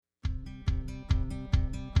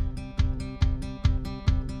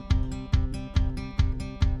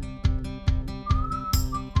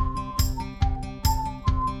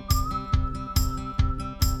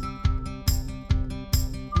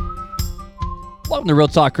Welcome to Real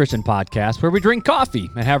Talk Christian Podcast, where we drink coffee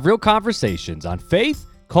and have real conversations on faith,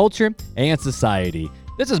 culture, and society.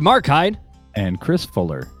 This is Mark Hyde. And Chris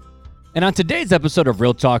Fuller. And on today's episode of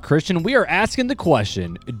Real Talk Christian, we are asking the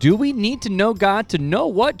question, do we need to know God to know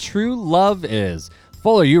what true love is?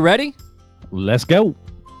 Fuller, you ready? Let's go.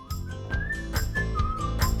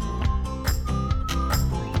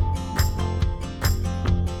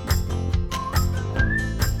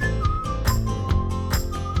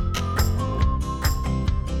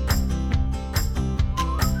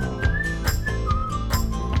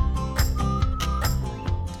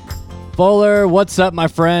 Fuller, what's up, my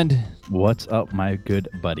friend? What's up, my good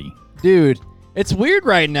buddy? Dude, it's weird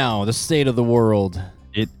right now, the state of the world.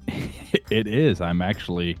 It is. I'm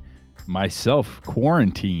actually myself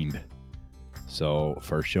quarantined. So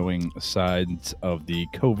for showing signs of the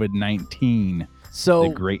COVID-19, So the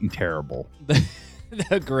great and terrible.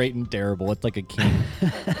 the great and terrible. It's like a king.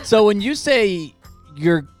 So when you say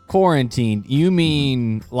you're quarantined, you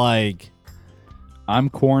mean like... I'm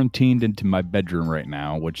quarantined into my bedroom right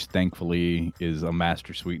now, which thankfully is a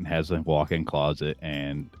master suite and has a walk-in closet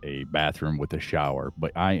and a bathroom with a shower.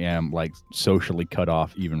 But I am like socially cut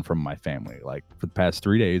off even from my family. Like for the past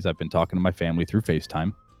 3 days, I've been talking to my family through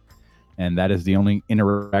FaceTime, and that is the only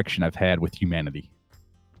interaction I've had with humanity.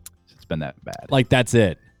 It's been that bad. Like, that's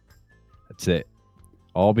it. That's it.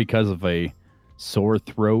 All because of a sore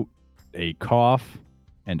throat, a cough,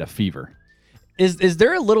 and a fever. Is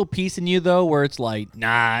there a little piece in you, though, where it's like,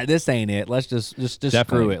 nah, this ain't it. Let's just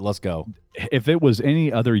screw it. Let's go. If it was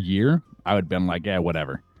any other year, I would have been like, yeah,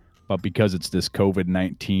 whatever. But because it's this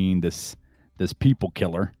COVID-19, this people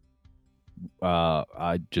killer,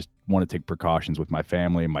 I just want to take precautions with my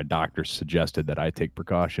family. And my doctor suggested that I take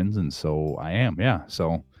precautions, and so I am. Yeah.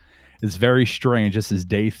 So it's very strange. This is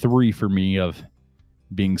day 3 for me of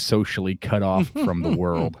being socially cut off from the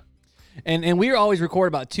world. And we always record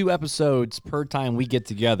about 2 episodes per time we get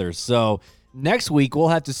together. So next week, we'll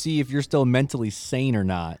have to see if you're still mentally sane or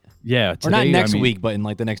not. Yeah. Today, or not next week, but in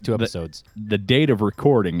like the next 2 episodes. The date of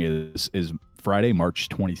recording is Friday, March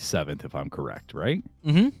 27th, if I'm correct, right?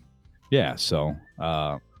 Mm-hmm. Yeah. So,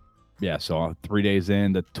 so 3 days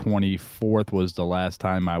in, the 24th was the last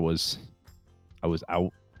time I was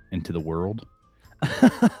out into the world.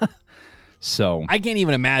 So I can't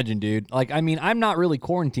even imagine, dude. Like, I mean, I'm not really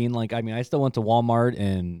quarantined. Like, I mean, I still went to Walmart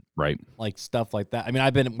and like stuff like that. I mean,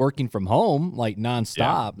 I've been working from home like nonstop.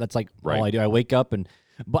 Yeah. That's like all I do. I wake up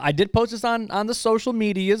but I did post this on the social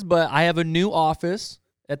medias, but I have a new office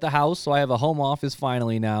at the house. So I have a home office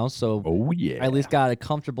finally now. So I at least got a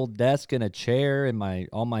comfortable desk and a chair and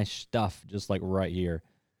all my stuff just like right here.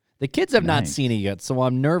 The kids have not seen it yet. So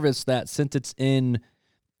I'm nervous that since it's in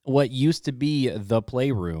what used to be the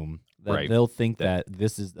playroom, that they'll think that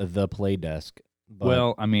this is the play desk. But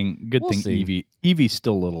well, I mean, good thing see. Evie's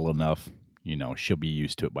still little enough, she'll be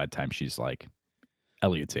used to it by the time she's like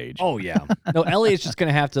Elliot's age. Oh, yeah. No, Elliot's just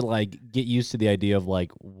going to have to like get used to the idea of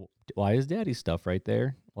like, why is daddy's stuff right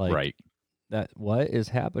there? Like, what is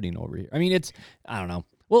happening over here? I mean, I don't know.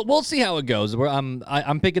 We'll see how it goes.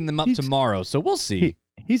 I'm picking them up tomorrow, so we'll see.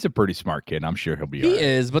 He's a pretty smart kid. I'm sure he'll be all right. He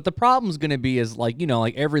is, but the problem's going to be is like,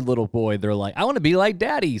 like every little boy, they're like, I want to be like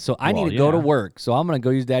daddy, so I need to go to work. So I'm going to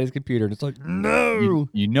go use daddy's computer. And it's like, no.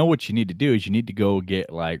 You know what you need to do is you need to go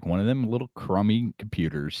get like one of them little crummy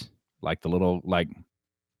computers, like the little, like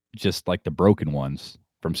just like the broken ones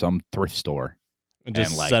from some thrift store. And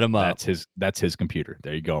just set him up. That's his computer.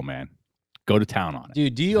 There you go, man. Go to town on it.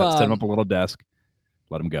 Dude, do you set him up a little desk?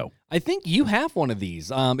 Let him go. I think you have one of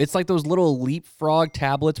these. It's like those little Leapfrog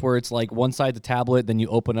tablets where it's like one side the tablet, then you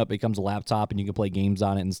open up, it becomes a laptop, and you can play games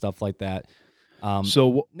on it and stuff like that.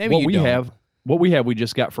 So what we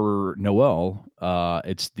just got for Noel,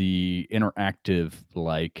 it's the interactive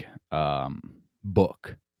like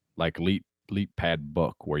book, like Leap Pad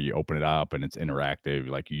book, where you open it up and it's interactive,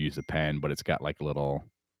 like you use a pen, but it's got like a little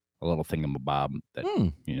thingamabob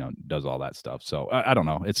that does all that stuff. So I don't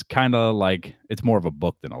know. It's kind of like it's more of a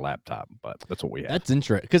book than a laptop, but that's what we have. That's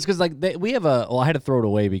interesting because like we have I had to throw it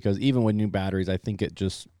away because even with new batteries, I think it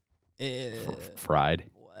just fried.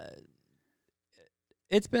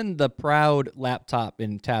 It's been the proud laptop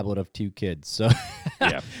and tablet of 2 kids, so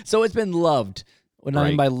so it's been loved. When I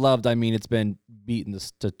mean by loved, I mean it's been beaten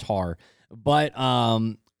to tar. But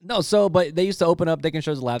but they used to open up, they can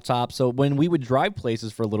show us a laptop. So when we would drive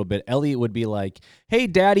places for a little bit, Elliot would be like, hey,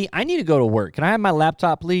 Daddy, I need to go to work. Can I have my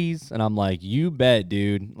laptop, please? And I'm like, you bet,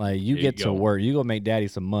 dude. Like, you get to work. You go make Daddy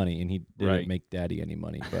some money. And he didn't make Daddy any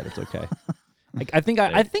money, but it's okay. I think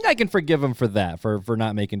I can forgive him for that, for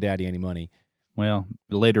not making Daddy any money. Well,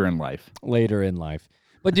 later in life.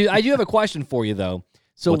 But, dude, I do have a question for you, though.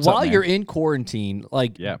 So while you're in quarantine,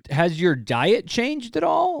 like, has your diet changed at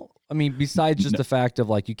all? I mean, besides just the fact of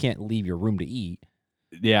like you can't leave your room to eat.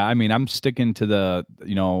 Yeah, I mean, I'm sticking to the,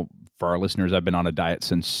 for our listeners, I've been on a diet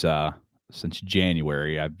since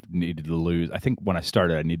January. I've needed to lose. I think when I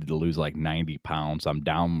started, I needed to lose like 90 pounds. I'm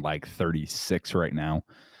down like 36 right now.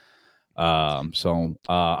 So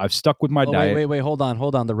I've stuck with my diet. Wait, hold on.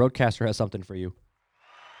 The Roadcaster has something for you.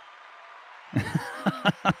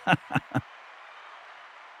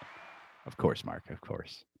 Of course, Mark. Of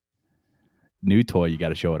course. New toy, you got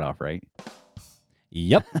to show it off, right?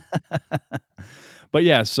 Yep. But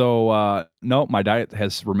yeah, so no, my diet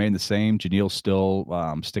has remained the same. Janelle's still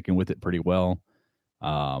sticking with it pretty well.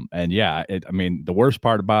 And yeah, I mean, the worst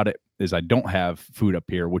part about it is I don't have food up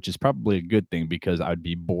here, which is probably a good thing because I'd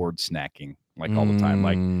be bored snacking like all the time.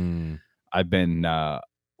 Like I've been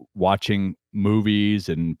watching movies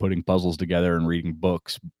and putting puzzles together and reading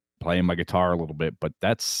books, playing my guitar a little bit. But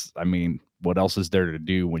I mean, what else is there to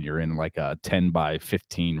do when you're in like a 10 by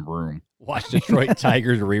 15 room? Watch Detroit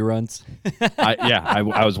Tigers reruns. I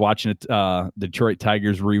was watching Detroit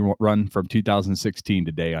Tigers rerun from 2016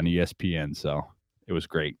 today on ESPN. So it was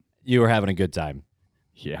great. You were having a good time.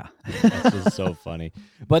 Yeah. That's just so funny.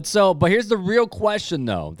 But here's the real question,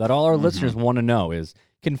 though, that all our listeners want to know is,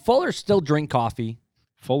 can Fuller still drink coffee?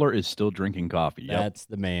 Fuller is still drinking coffee. Yep. That's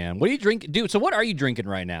the man. What do you drink? Dude, so what are you drinking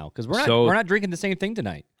right now? Because we're not drinking the same thing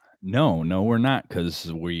tonight. No, we're not,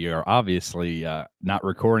 because we are obviously not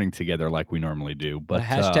recording together like we normally do. But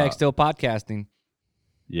hashtag still podcasting.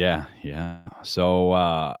 Yeah.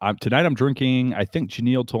 So tonight I'm drinking, I think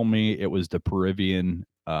Janelle told me it was the Peruvian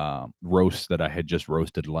roast that I had just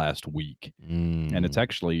roasted last week. And it's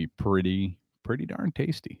actually pretty darn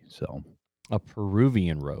tasty. So a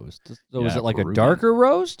Peruvian roast. So is it like a darker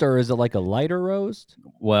roast or is it like a lighter roast?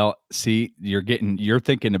 Well, see, you're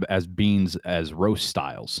thinking of as beans as roast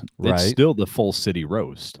styles. Right. It's still the full city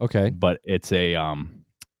roast. Okay. But it's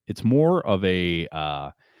it's more of a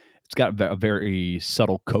it's got a very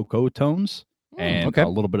subtle cocoa tones and a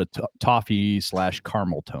little bit of toffee /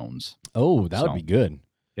 caramel tones. Oh, that would be good.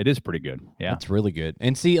 It is pretty good. Yeah. It's really good.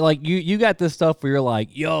 And see, like you got this stuff where you're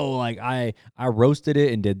like, yo, like I roasted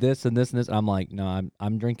it and did this and this and this. I'm like, no,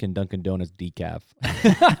 I'm drinking Dunkin' Donuts decaf.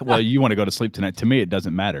 Well, you want to go to sleep tonight. To me, it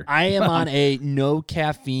doesn't matter. I am on a no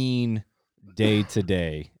caffeine day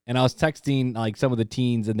today. And I was texting like some of the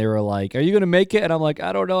teens and they were like, are you going to make it? And I'm like,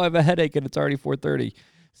 I don't know. I have a headache and it's already 4:30.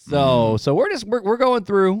 So we're going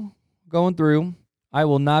through. I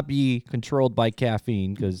will not be controlled by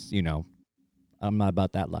caffeine because, I'm not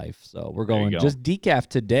about that life. So we're going just decaf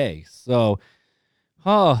today. So,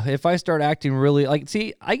 if I start acting really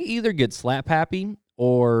I either get slap happy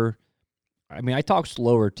or, I talk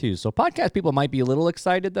slower too. So podcast people might be a little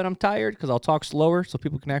excited that I'm tired because I'll talk slower so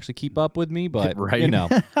people can actually keep up with me. But, but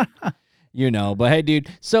hey, dude.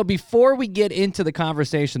 So before we get into the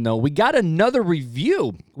conversation, though, we got another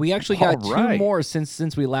review. We actually got two more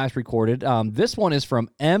since we last recorded. This one is from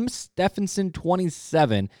M. Stephenson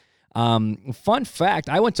 27. Fun fact,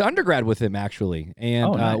 I went to undergrad with him actually,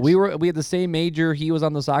 and nice. we had the same major. He was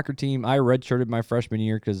on the soccer team. I redshirted my freshman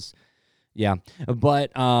year because,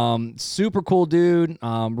 but super cool dude.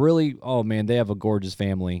 Really, oh man, they have a gorgeous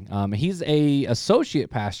family. He's a associate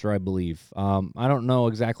pastor, I believe. I don't know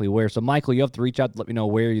exactly where. So Michael, you have to reach out to let me know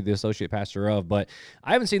where you're the associate pastor of. But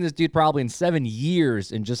I haven't seen this dude probably in 7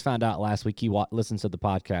 years, and just found out last week he listens to the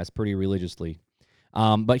podcast pretty religiously.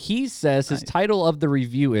 But he says his title of the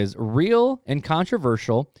review is Real and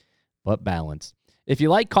Controversial, but Balanced. If you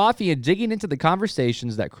like coffee and digging into the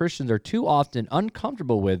conversations that Christians are too often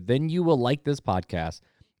uncomfortable with, then you will like this podcast.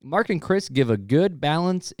 Mark and Chris give a good,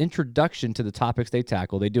 balanced introduction to the topics they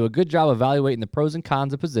tackle. They do a good job evaluating the pros and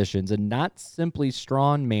cons of positions and not simply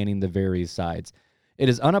straw-manning the various sides. It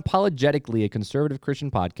is unapologetically a conservative Christian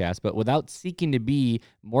podcast, but without seeking to be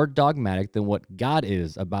more dogmatic than what God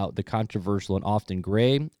is about the controversial and often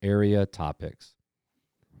gray area topics.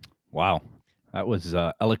 Wow. That was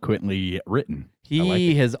eloquently written.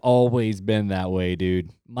 He has always been that way, dude.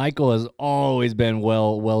 Michael has always been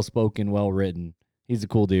well-spoken, well-written. He's a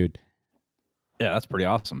cool dude. Yeah, that's pretty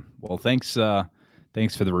awesome. Well, thanks for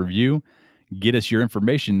the review. Get us your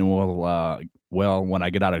information, and we'll when I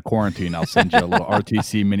get out of quarantine, I'll send you a little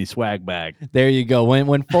RTC mini swag bag. There you go.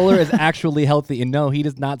 When Fuller is actually healthy, and no, he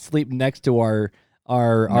does not sleep next to our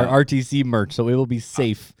RTC merch, so it will be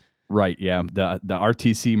safe. Right, yeah. The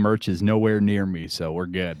RTC merch is nowhere near me, so we're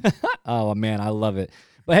good. Oh, man, I love it.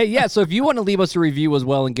 But, hey, yeah, so if you want to leave us a review as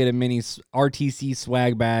well and get a mini RTC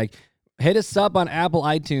swag bag, Hit us up on Apple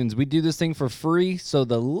iTunes. We do this thing for free, so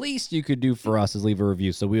the least you could do for us is leave a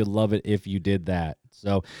review. So we would love it if you did that.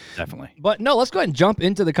 So definitely. But no, let's go ahead and jump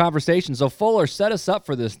into the conversation. So Fuller, set us up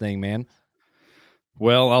for this thing, man.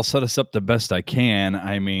 Well, I'll set us up the best I can.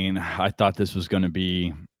 I mean, I thought this was going to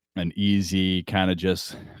be an easy kind of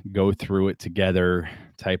just go through it together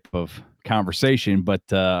type of conversation. But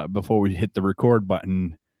before we hit the record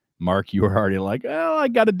button, Mark, you were already like, "Oh, I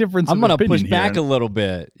got a difference." I'm going to push back a little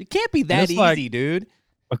bit. It can't be that easy, dude.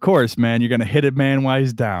 Of course, man. You're going to hit a man while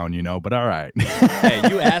he's down, but all right. Hey,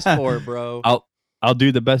 you asked for it, bro. I'll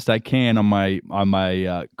do the best I can on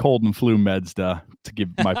my cold and flu meds to give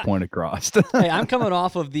my point across. Hey, I'm coming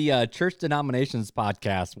off of the Church Denominations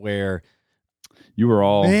podcast where you were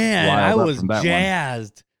all I was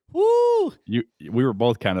jazzed. Woo! We were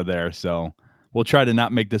both kind of there, so we'll try to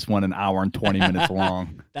not make this one an hour and 20 minutes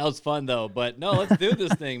long. That was fun though, but no, let's do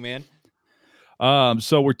this thing, man.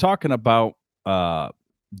 So we're talking about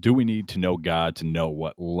do we need to know God to know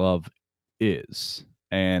what love is?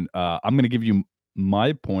 And I'm going to give you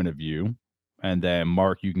my point of view, and then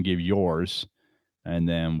Mark, you can give yours, and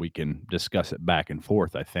then we can discuss it back and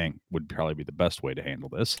forth. I think would probably be the best way to handle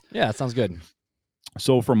this. Yeah, that sounds good.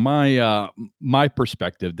 So from my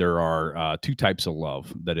perspective, there are two types of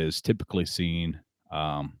love that is typically seen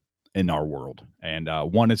in our world, and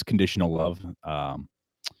one is conditional love. And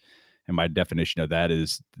my definition of that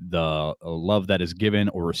is the love that is given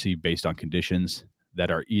or received based on conditions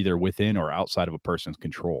that are either within or outside of a person's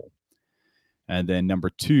control. And then number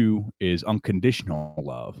two is unconditional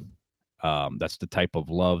love. That's the type of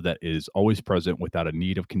love that is always present without a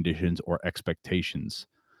need of conditions or expectations.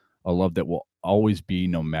 A love that will always be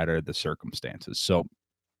no matter the circumstances. So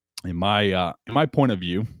in my point of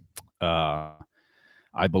view,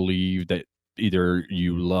 I believe that either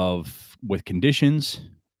you love with conditions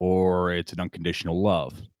or it's an unconditional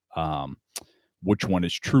love. Which one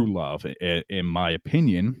is true love? In my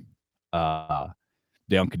opinion,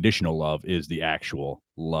 the unconditional love is the actual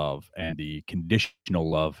love, and the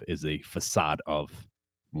conditional love is a facade of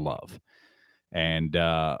love. And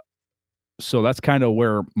so that's kind of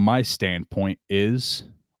where my standpoint is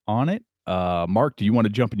on it. Mark, do you want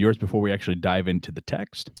to jump in yours before we actually dive into the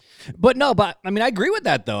text? But I mean, I agree with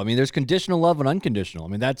that though. I mean, there's conditional love and unconditional. I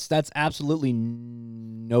mean, that's absolutely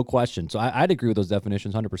no question. So I'd agree with those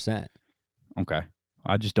definitions 100%. Okay.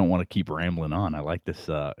 I just don't want to keep rambling on. I like this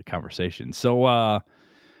conversation. So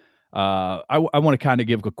I want to kind of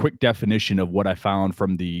give a quick definition of what I found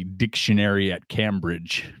from the dictionary at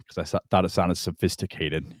Cambridge, because I thought it sounded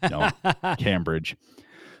sophisticated, Cambridge.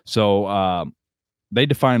 So they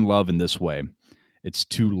define love in this way. It's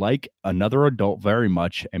to like another adult very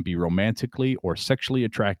much and be romantically or sexually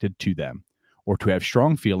attracted to them, or to have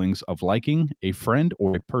strong feelings of liking a friend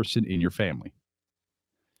or a person in your family.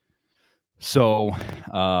 So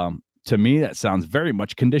to me, that sounds very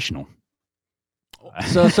much conditional.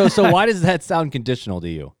 So why does that sound conditional to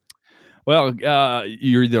you? Well,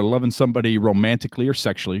 you're either loving somebody romantically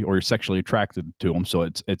or you're sexually attracted to them. So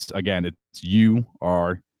it's you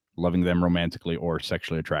are loving them romantically or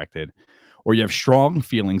sexually attracted, or you have strong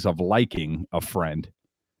feelings of liking a friend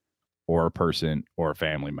or a person or a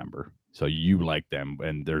family member. So you like them,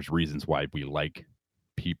 and there's reasons why we like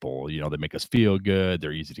people. They make us feel good.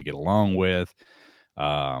 They're easy to get along with.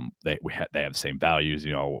 They have the same values,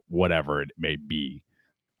 whatever it may be.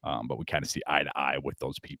 But we kind of see eye to eye with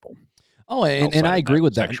those people. Oh, and I agree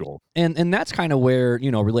with that. And that's kind of where,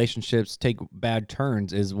 relationships take bad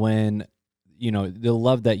turns, is when, the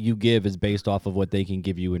love that you give is based off of what they can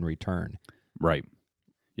give you in return. Right.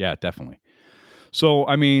 Yeah, definitely. So,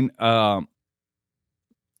 I mean, the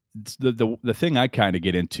thing I kind of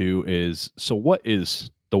get into is, so what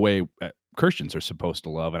is the way Christians are supposed to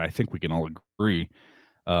love? And I think we can all agree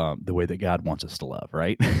the way that God wants us to love,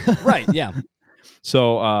 right? Right, yeah.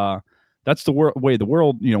 So that's the way the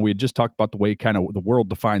world, we had just talked about the way kind of the world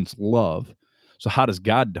defines love. So how does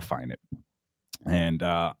God define it? And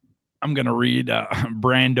I'm going to read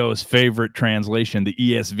Brando's favorite translation, the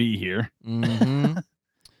ESV here. Mm-hmm.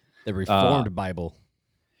 The Reformed Bible.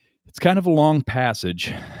 It's kind of a long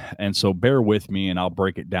passage, and so bear with me, and I'll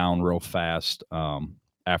break it down real fast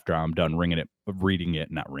after I'm done reading it.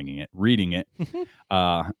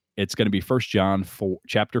 It's going to be 1 John 4,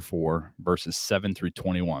 chapter 4, verses 7 through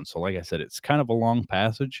 21. So like I said, it's kind of a long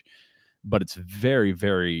passage, but it's very,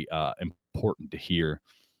 very important to hear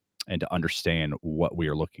and to understand what we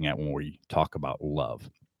are looking at when we talk about love.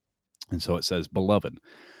 And so it says, "Beloved,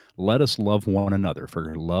 let us love one another,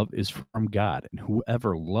 for love is from God, and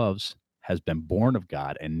whoever loves has been born of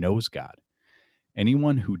God and knows God.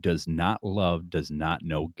 Anyone who does not love does not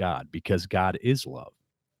know God, because God is love.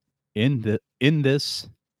 In this,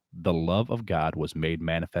 the love of God was made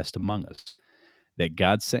manifest among us, that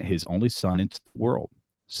God sent his only Son into the world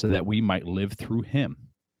so that we might live through him.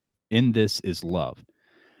 In this is love,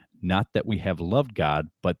 not that we have loved God,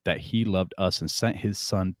 but that he loved us and sent his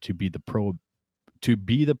Son to be the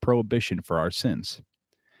prohibition for our sins.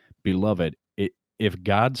 Beloved, if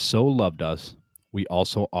God so loved us, we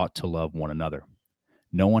also ought to love one another.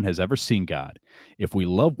 No one has ever seen God. If we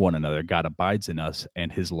love one another, God abides in us,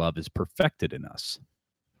 and his love is perfected in us.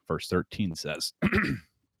 Verse 13 says,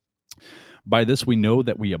 By this we know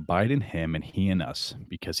that we abide in him and he in us,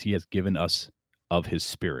 because he has given us of his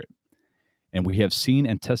Spirit. And we have seen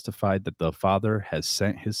and testified that the Father has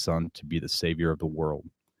sent his Son to be the Savior of the world.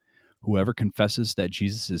 Whoever confesses that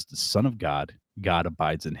Jesus is the Son of God, God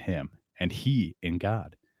abides in him, and he in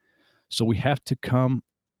God. So we have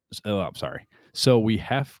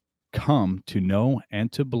come to know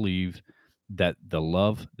and to believe that the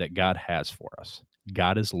love that God has for us.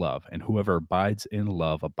 God is love, and whoever abides in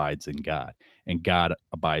love abides in God, and God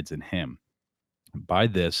abides in him. By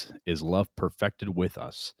this is love perfected with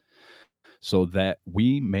us, so that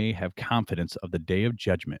we may have confidence of the day of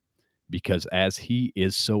judgment, because as he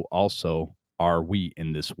is, so also are we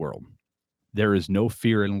in this world. There is no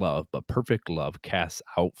fear in love, but perfect love casts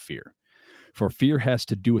out fear. For fear has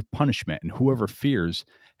to do with punishment, and whoever fears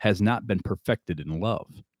has not been perfected in love.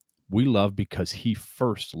 We love because he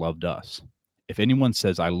first loved us. If anyone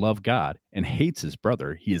says, I love God, and hates his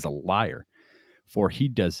brother, he is a liar. For he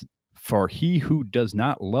who does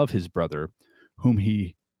not love his brother, whom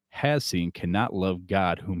he has seen, cannot love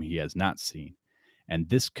God whom he has not seen. And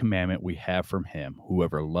this commandment we have from him: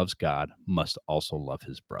 whoever loves God must also love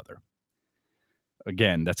his brother.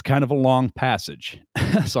 Again, that's kind of a long passage,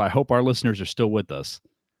 so I hope our listeners are still with us.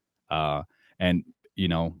 And you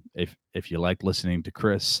know, if you like listening to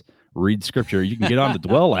Chris read scripture, you can get on the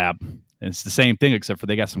Dwell app, and it's the same thing, except for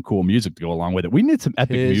they got some cool music to go along with it. We need some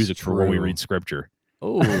epic music for when we read scripture.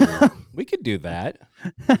 Oh, we could do that.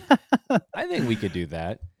 I think we could do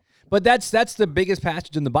that. But that's the biggest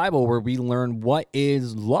passage in the Bible where we learn what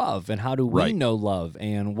is love and how do we know love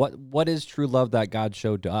and what is true love that God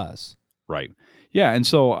showed to us. Right. Yeah, and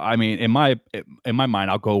so I mean, in my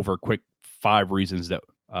mind, I'll go over a quick 5 reasons that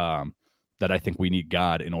that I think we need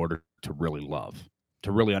God in order to really love,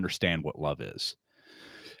 to really understand what love is.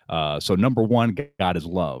 So number 1, God is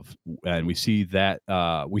love, and we see that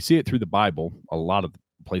we see it through the Bible, a lot of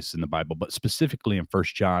places in the Bible, but specifically in 1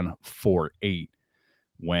 John 4:8,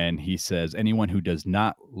 when he says, "Anyone who does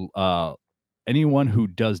not love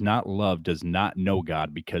does not know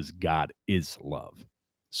God, because God is love."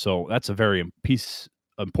 So that's a very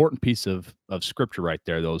important piece of scripture right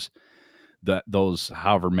there. Those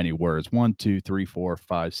however many words, 1, 2, 3, 4,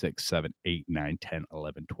 5, 6, 7, 8, 9, 10,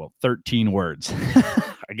 11, 12, 13 words.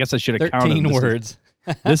 I guess I should have counted 13 words.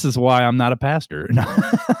 This is why I'm not a pastor.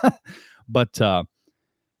 But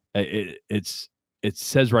it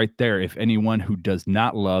says right there, if anyone who does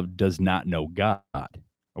not love does not know God.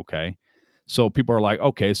 Okay. So people are like,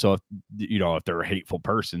 okay, so if they're a hateful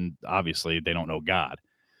person, obviously they don't know God.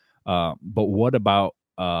 But what about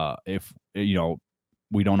if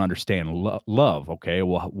we don't understand love? Okay,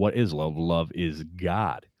 well, what is love? Love is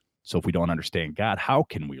God. So if we don't understand God, how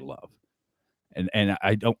can we love? And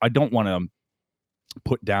I don't want to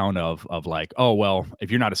put down of like, oh well,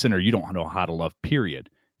 if you're not a sinner, you don't know how to love. Period.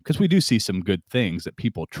 Because we do see some good things that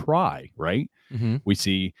people try. Right? Mm-hmm. We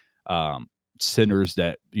see sinners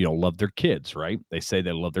that love their kids. Right? They say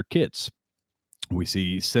they love their kids. We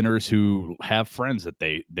see sinners who have friends that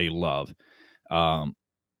they love.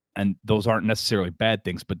 And those aren't necessarily bad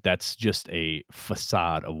things, but that's just a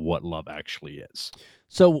facade of what love actually is.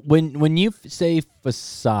 So when you say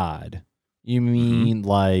facade, you mean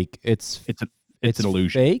like it's an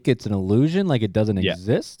illusion, fake? It's an illusion, like it doesn't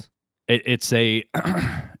exist? It's a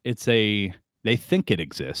they think it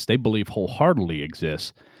exists. They believe wholeheartedly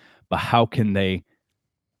exists, but how can they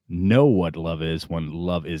know what love is when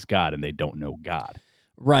love is God and they don't know God?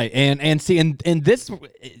 Right. And see, and this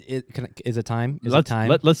is it time?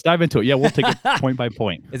 Let's dive into it. Yeah, we'll take it point by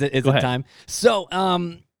point. Is it time? So,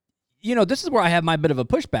 this is where I have my bit of a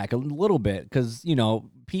pushback a little bit, because,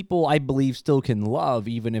 people, I believe, still can love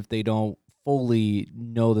even if they don't fully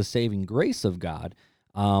know the saving grace of God.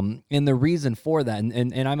 And the reason for that,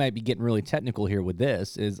 and I might be getting really technical here with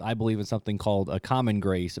this, is I believe in something called a common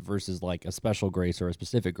grace versus like a special grace or a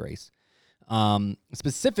specific grace.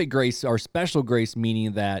 Specific grace or special grace,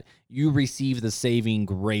 meaning that you receive the saving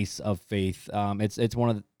grace of faith. It's one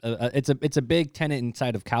of it's a big tenet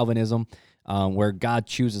inside of Calvinism, where God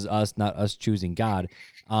chooses us, not us choosing God.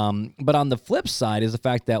 But on the flip side is the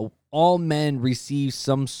fact that all men receive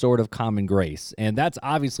some sort of common grace. And that's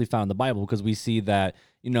obviously found in the Bible because we see that,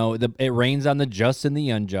 it rains on the just and the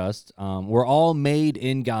unjust. We're all made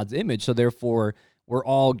in God's image. So therefore, we're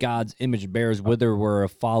all God's image bearers, whether we're a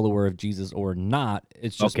follower of Jesus or not.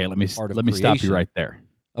 It's just okay. Let me stop you right there.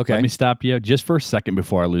 Okay. Let me stop you just for a second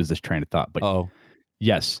before I lose this train of thought. But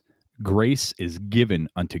yes, grace is given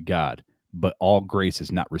unto God, but all grace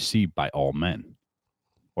is not received by all men,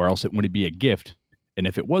 or else it wouldn't be a gift. And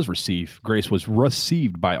if it was received, grace was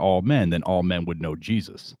received by all men, then all men would know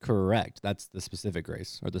Jesus. Correct. That's the specific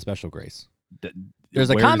grace or the special grace. There's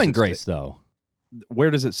a common grace, though. Where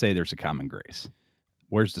does it say there's a common grace?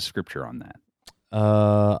 Where's the scripture on that?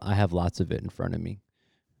 I have lots of it in front of me.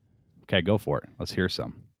 Okay, go for it. Let's hear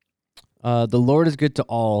some. The Lord is good to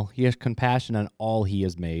all. He has compassion on all he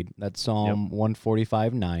has made. That's Psalm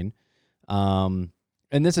 145:9.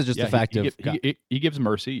 And this is just the fact he gives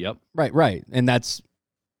mercy. Yep. Right. And that's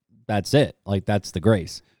it. Like, that's the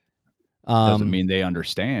grace. Doesn't mean they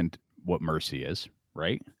understand what mercy is,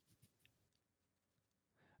 right?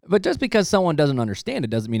 But just because someone doesn't understand it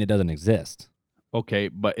doesn't mean it doesn't exist. Okay,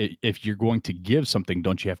 but if you're going to give something,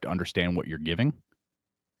 don't you have to understand what you're giving?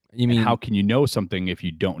 You mean, and how can you know something if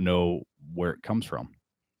you don't know where it comes from?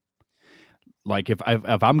 Like if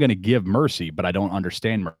I'm going to give mercy, but I don't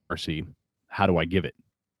understand mercy, how do I give it?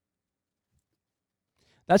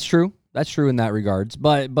 That's true. That's true in that regards.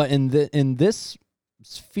 But in this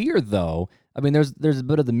sphere, though, I mean, there's a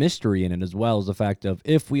bit of the mystery in it as well as the fact of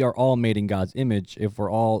if we are all made in God's image, if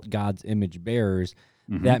we're all God's image bearers,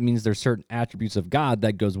 that means there's certain attributes of God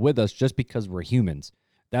that goes with us just because we're humans.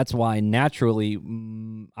 That's why naturally,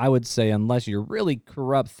 I would say, unless you're really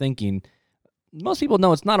corrupt thinking, most people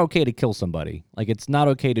know it's not okay to kill somebody. Like, it's not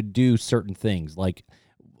okay to do certain things. Like,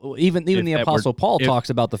 even the Apostle Paul talks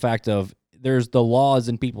about the fact of there's the laws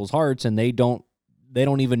in people's hearts, and they don't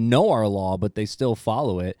even know our law, but they still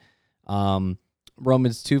follow it. Romans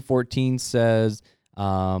 2:14 says,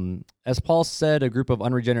 as Paul said, a group of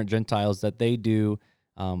unregenerate Gentiles that they do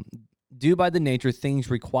by the nature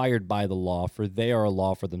things required by the law, for they are a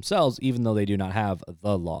law for themselves, even though they do not have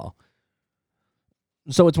the law.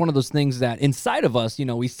 So it's one of those things that inside of us,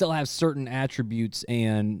 we still have certain attributes,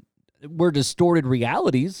 and we're distorted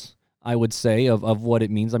realities, I would say, of what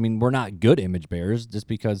it means. I mean, we're not good image bearers. Just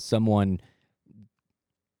because someone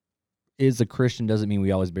is a Christian doesn't mean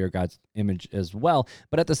we always bear God's image as well.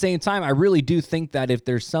 But at the same time, I really do think that if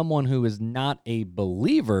there's someone who is not a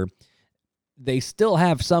believer, they still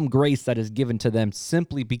have some grace that is given to them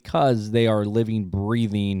simply because they are living,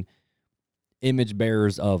 breathing image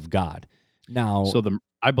bearers of God. Now, so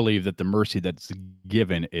I believe that the mercy that's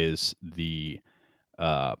given is the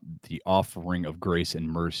offering of grace and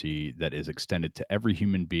mercy that is extended to every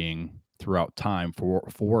human being throughout time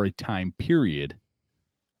for a time period,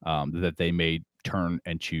 that they may turn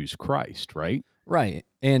and choose Christ, right? Right.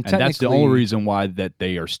 And that's the only reason why that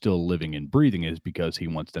they are still living and breathing is because he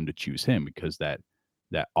wants them to choose him, because that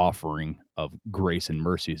offering of grace and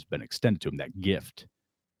mercy has been extended to him, that gift,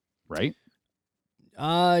 right?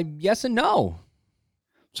 Yes and no.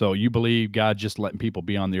 So you believe God just letting people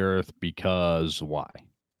be on the earth because why?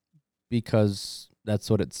 Because that's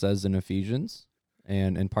what it says in Ephesians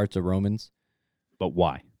and in parts of Romans. But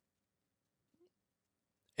why?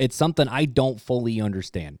 It's something I don't fully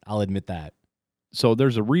understand. I'll admit that. So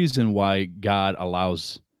there's a reason why God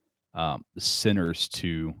allows sinners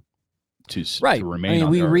to remain. I mean, on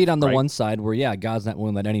we the earth, read on the right? one side where God's not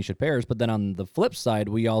willing that any should perish, but then on the flip side,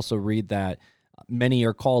 we also read that many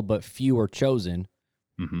are called, but few are chosen.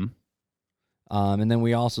 Mm-hmm. And then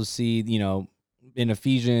we also see, in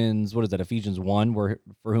Ephesians, what is that? Ephesians 1, where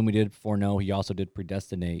for whom he did foreknow, he also did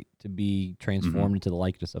predestinate to be transformed into the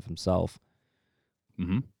likeness of himself.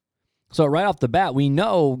 Mm-hmm. So right off the bat, we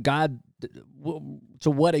know God.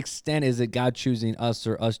 To what extent is it God choosing us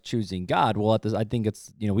or us choosing God? Well, I think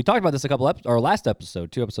it's, we talked about this last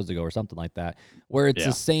episode, 2 episodes ago or something like that, where it's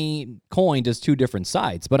the same coin, just two different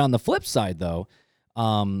sides. But on the flip side, though,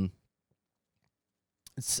 I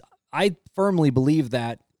firmly believe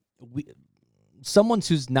that someone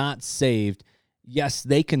who's not saved, yes,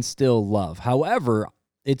 they can still love. However,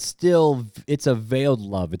 it's a veiled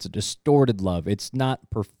love. It's a distorted love. It's not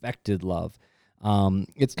perfected love.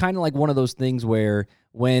 It's kind of like one of those things where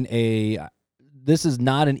this is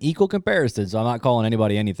not an equal comparison, so I'm not calling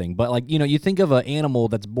anybody anything, but like, you think of an animal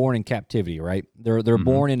that's born in captivity, right? They're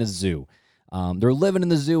born in a zoo. They're living in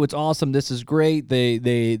the zoo. It's awesome. This is great.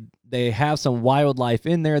 They have some wildlife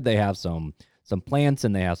in there. They have some plants,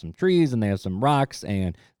 and they have some trees, and they have some rocks,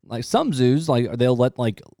 and like some zoos, like they'll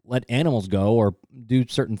let animals go or do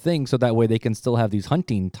certain things so that way they can still have these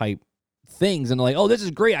hunting type things, and they're like, oh, this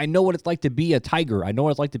is great. I know what it's like to be a tiger. I know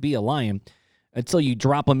what it's like to be a lion. Until you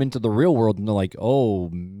drop them into the real world, and they're like, oh,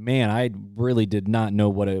 man, I really did not know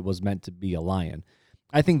what it was meant to be a lion.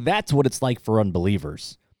 I think that's what it's like for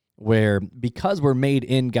unbelievers, where because we're made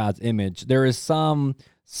in God's image, there is some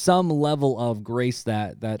level of grace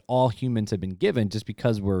that all humans have been given just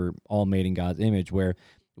because we're all made in God's image, where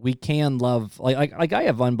we can love, like I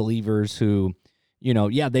have unbelievers who,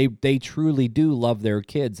 they truly do love their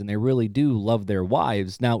kids and they really do love their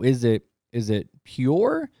wives. Now, is it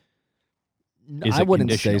pure? I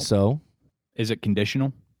wouldn't say so. Is it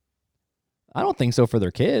conditional? I don't think so for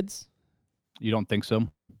their kids. You don't think so?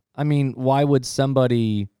 I mean, why would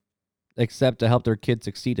somebody accept to help their kid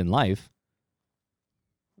succeed in life?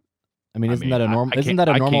 I mean, isn't that a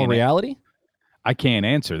normal reality? I can't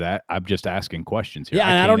answer that. I'm just asking questions here. Yeah,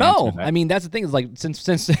 and I don't know. I mean, that's the thing is like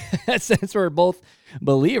since we're both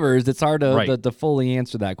believers, it's hard to fully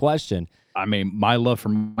answer that question. I mean, my love for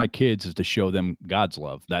my kids is to show them God's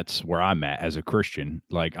love. That's where I'm at as a Christian.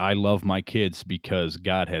 Like, I love my kids because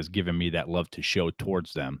God has given me that love to show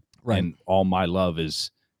towards them. Right. And all my love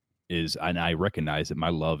is, and I recognize that my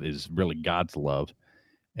love is really God's love,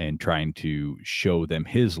 and trying to show them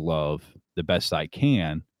his love the best I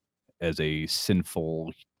can as a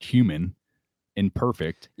sinful human,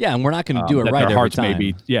 imperfect. Yeah, and we're not going to do it right every time.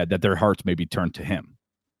 That their hearts may be turned to him.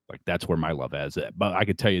 Like, that's where my love is at. But I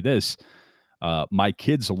could tell you this, my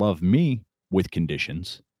kids love me with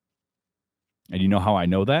conditions. And you know how I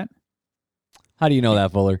know that? How do you know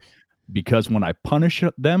that, Fuller? Because when I punish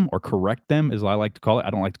them or correct them, as I like to call it, I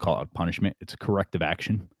don't like to call it punishment. It's a corrective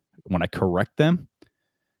action. When I correct them,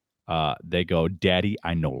 they go, Daddy,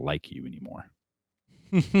 I don't like you anymore.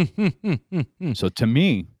 So to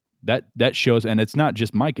me, that shows, and it's not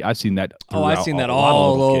just Mike. I've seen that. I've seen that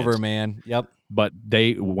all over, man. Yep. But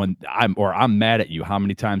when I'm mad at you, how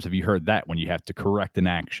many times have you heard that when you have to correct an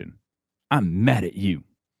action? I'm mad at you.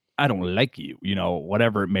 I don't like you,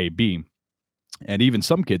 whatever it may be. And even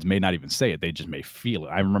some kids may not even say it. They just may feel it.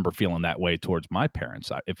 I remember feeling that way towards my parents.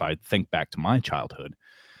 If I think back to my childhood.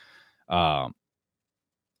 And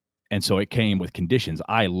so it came with conditions.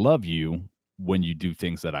 I love you when you do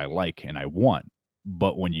things that I like and I want.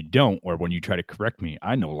 But when you don't, or when you try to correct me,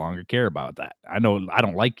 I no longer care about that. I know I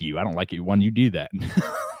don't like you. I don't like it when you do that.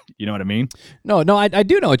 You know what I mean? No, I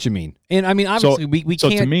do know what you mean. And I mean, obviously, we can't. So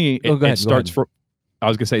to me, it starts from. I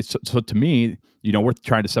was gonna say. So to me, we're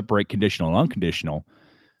trying to separate conditional and unconditional.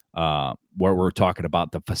 Where we're talking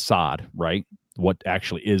about the facade, right? What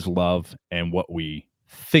actually is love and what we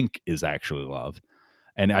think is actually love.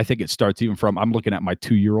 And I think it starts even from, I'm looking at my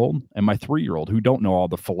 2-year-old and my 3-year-old who don't know all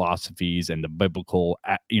the philosophies and the biblical,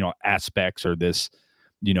 aspects, or this,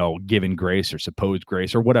 given grace or supposed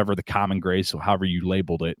grace or whatever, the common grace, or however you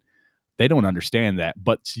labeled it. They don't understand that,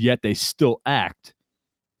 but yet they still act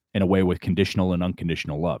in a way with conditional and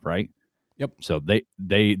unconditional love, right? Yep. So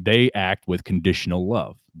they act with conditional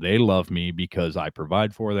love. They love me because I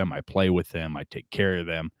provide for them. I play with them. I take care of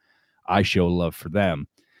them. I show love for them.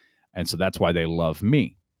 And so that's why they love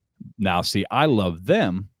me. Now, see, I love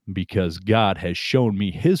them because God has shown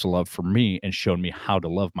me his love for me and shown me how to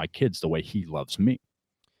love my kids the way he loves me.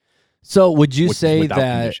 So would you say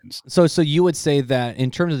that, so you would say that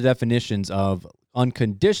in terms of the definitions of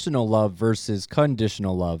unconditional love versus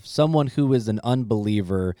conditional love, someone who is an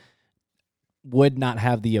unbeliever would not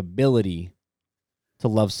have the ability to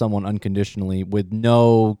love someone unconditionally with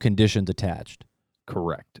no conditions attached.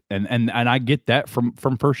 Correct. And I get that from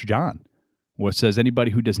 1 John, where it says anybody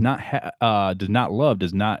who does not love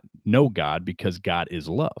does not know God, because God is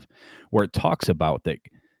love. Where it talks about that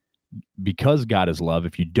because God is love,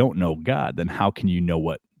 if you don't know God, then how can you know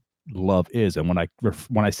what love is? And when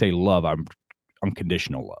I say love, I'm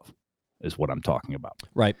unconditional love is what I'm talking about.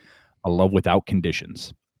 Right. A love without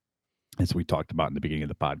conditions, as we talked about in the beginning of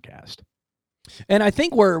the podcast. And I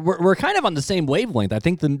think we're kind of on the same wavelength. I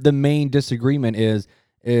think the main disagreement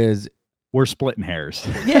is we're splitting hairs.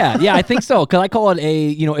 Yeah, I think so. Because I call it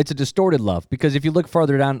it's a distorted love. Because if you look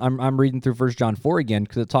farther down, I'm reading through 1 John 4 again,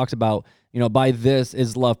 because it talks about, by this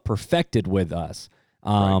is love perfected with us.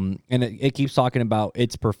 Right. And it keeps talking about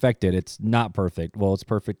it's perfected. It's not perfect. Well, it's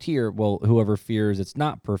perfect here. Well, whoever fears it's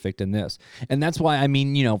not perfect in this. And that's why,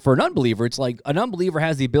 for an unbeliever, it's like an unbeliever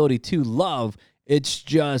has the ability to love. It's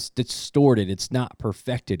just distorted. It's not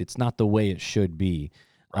perfected. It's not the way it should be.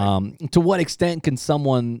 Right. To what extent can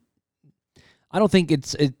someone? I don't think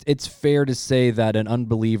it's fair to say that an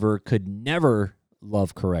unbeliever could never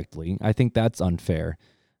love correctly. I think that's unfair.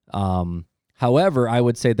 However, I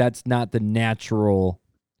would say that's not the natural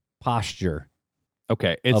posture.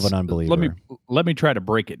 Okay, of an unbeliever. Let me try to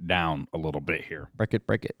break it down a little bit here. Break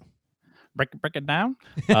it. break it down.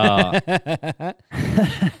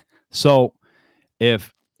 So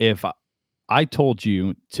if I told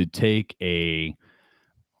you to take a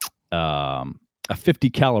 50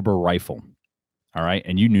 caliber rifle, all right,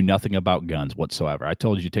 and you knew nothing about guns whatsoever, I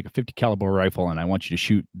told you to take a 50 caliber rifle and I want you to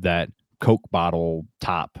shoot that Coke bottle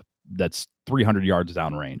top that's 300 yards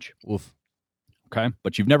downrange. Oof. Okay,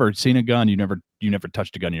 but you've never seen a gun, you never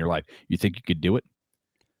touched a gun in your life. You think you could do it?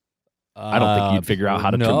 I don't think you'd figure out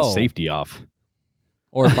how to turn the safety off.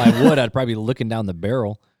 Or if I would, I'd probably be looking down the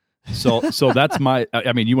barrel. So that's my.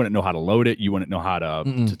 I mean, you wouldn't know how to load it. You wouldn't know how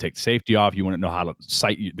to take safety off. You wouldn't know how to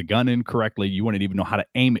sight the gun in correctly. You wouldn't even know how to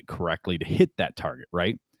aim it correctly to hit that target,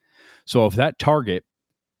 right? So if that target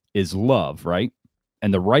is love, right,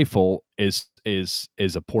 and the rifle is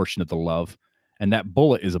a portion of the love, and that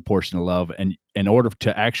bullet is a portion of love, and in order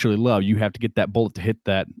to actually love, you have to get that bullet to hit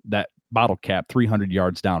that bottle cap 300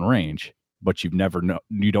 yards downrange. But you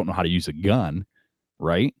don't know how to use a gun,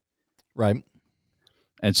 right? Right.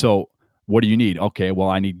 And so what do you need? Okay, well,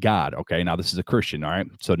 I need God. Okay, now this is a Christian, all right?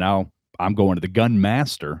 So now I'm going to the gun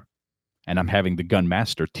master, and I'm having the gun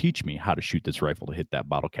master teach me how to shoot this rifle to hit that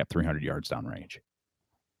bottle cap 300 yards downrange.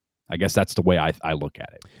 I guess that's the way I look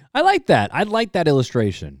at it. I like that. I like that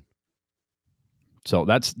illustration. So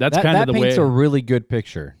that's kind of the way. That paints a really good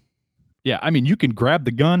picture. Yeah, I mean, you can grab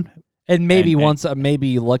the gun. And maybe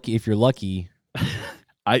maybe lucky if you're lucky.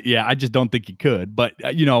 I just don't think you could, but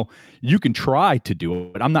you can try to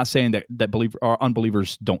do it. I'm not saying that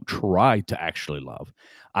unbelievers don't try to actually love.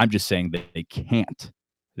 I'm just saying that they can't.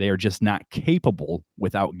 They are just not capable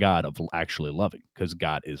without God of actually loving, because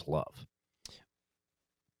God is love.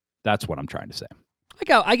 That's what I'm trying to say.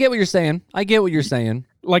 I get what you're saying.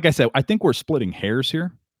 Like I said, I think we're splitting hairs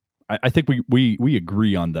here. I think we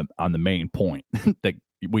agree on the main point that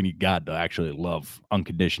we need God to actually love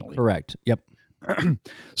unconditionally. Correct. Yep.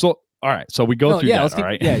 So, all right. So we go through that. All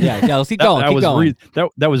right. Yeah. Let's keep going.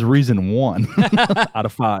 That was reason 1 out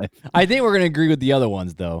of 5. I think we're going to agree with the other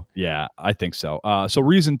ones, though. Yeah, I think so. So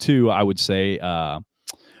reason 2, I would say,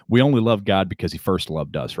 we only love God because He first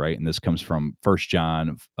loved us, right? And this comes from 1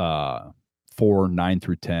 John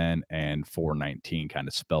 4:9-10 and 4:19, kind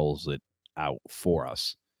of spells it out for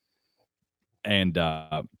us. And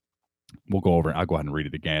we'll go over. I'll go ahead and read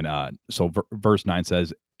it again. So verse 9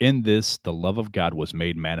 says, "In this, the love of God was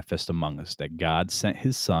made manifest among us, that God sent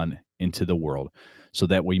His Son into the world so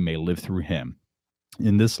that we may live through Him.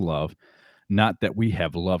 In this love, not that we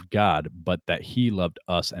have loved God, but that He loved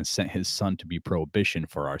us and sent His Son to be prohibition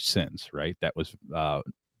for our sins." Right? That was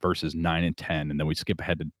verses 9 and 10. And then we skip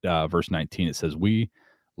ahead to verse 19. It says, "We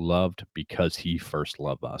loved because He first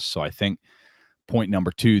loved us." So I think point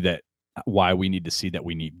number 2, that why we need to see that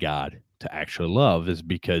we need God to actually love, is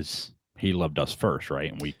because He loved us first,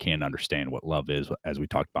 right? And we can't understand what love is, as we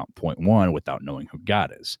talked about in point 1, without knowing who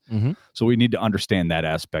God is. Mm-hmm. So we need to understand that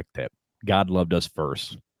aspect, that God loved us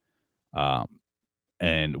first.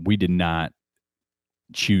 And we did not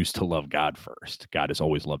choose to love God first. God has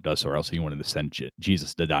always loved us, or else He wanted to send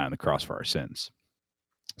Jesus to die on the cross for our sins.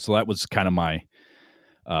 So that was kind of my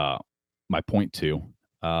point 2.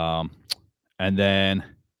 And then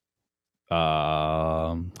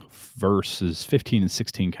verses 15 and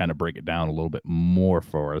 16 kind of break it down a little bit more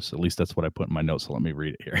for us. At least that's what I put in my notes. So let me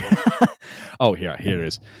read it here. Oh, here it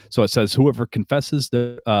is. So it says, "Whoever confesses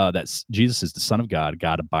that Jesus is the Son of God,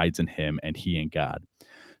 God abides in him, and he in God.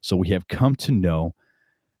 So we have come to know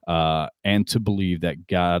and to believe that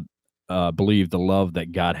believe the love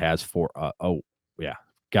that God has for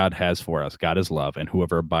God has for us. God is love, and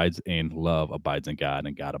whoever abides in love abides in God,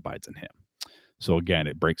 and God abides in him." So again,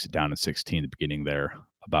 it breaks it down in 16, the beginning there,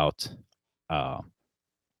 about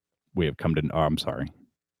we have come to,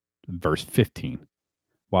 verse 15.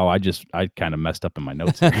 Wow, I kind of messed up in my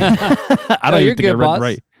notes here. I don't even think I read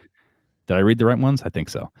right. Did I read the right ones? I think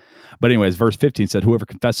so. But anyways, verse 15 said, "Whoever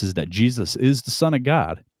confesses that Jesus is the Son of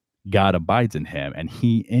God, God abides in him, and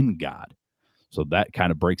he in God." So that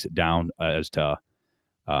kind of breaks it down as to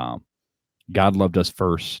God loved us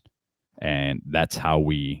first, and that's how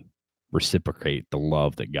we reciprocate the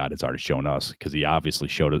love that God has already shown us, because He obviously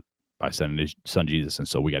showed it by sending His Son Jesus. And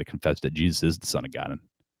so we got to confess that Jesus is the Son of God,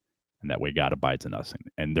 and that way God abides in us.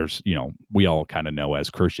 And there's, we all kind of know as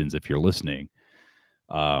Christians, if you're listening,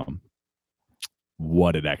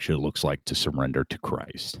 what it actually looks like to surrender to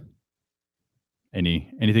Christ.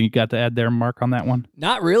 Anything you got to add there, Mark, on that one?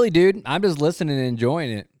 Not really, dude. I'm just listening and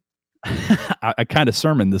enjoying it. I kind of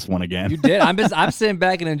sermoned this one again. You did. I'm sitting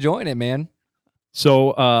back and enjoying it, man.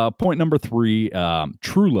 So point number 3,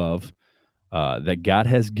 true love that God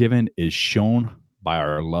has given is shown by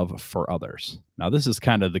our love for others. Now, this is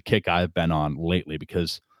kind of the kick I've been on lately,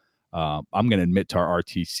 because I'm going to admit to our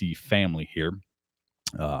RTC family here,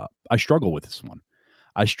 I struggle with this one.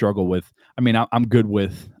 I struggle with, I mean, I'm good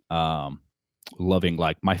with loving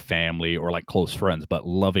like my family or like close friends, but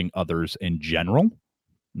loving others in general,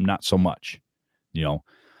 not so much. You know,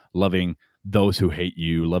 loving those who hate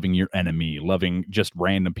you, loving your enemy, loving just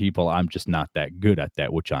random people. I'm just not that good at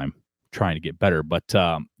that, which I'm trying to get better. But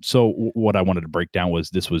so what I wanted to break down was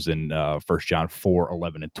this was in 1 John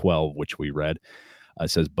 4:11-12, which we read. It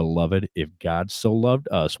says, "Beloved, if God so loved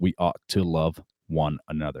us, we ought to love one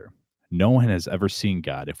another. No one has ever seen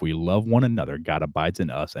God. If we love one another, God abides in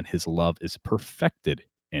us, and his love is perfected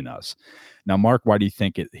in us." Now, Mark, why do you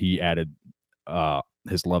think he added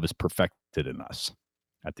his love is perfected in us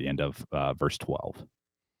at the end of verse 12?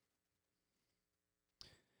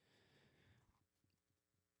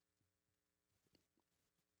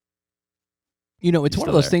 You know, it's one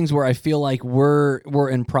of those things where I feel like we're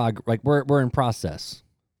in we're in process.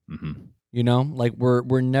 Mm-hmm. You know, like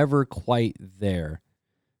we're never quite there.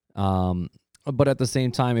 But at the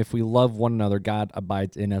same time, if we love one another, God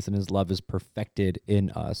abides in us, and his love is perfected in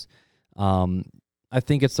us. I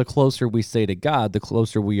think it's the closer we stay to God, the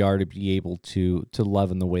closer we are to be able to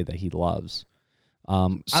love in the way that he loves.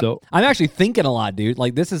 I'm actually thinking a lot, dude.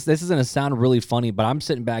 Like this is going to sound really funny, but I'm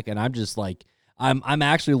sitting back and I'm just like, I'm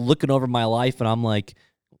actually looking over my life and I'm like,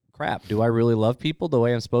 crap, do I really love people the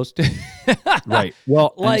way I'm supposed to? Right.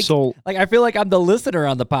 Well, like I feel like I'm the listener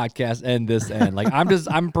on the podcast and this end. Like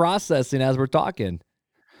I'm processing as we're talking.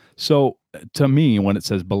 So to me, when it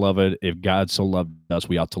says, "Beloved, if God so loved us,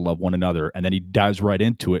 we ought to love one another," and then he dives right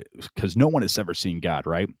into it because no one has ever seen God,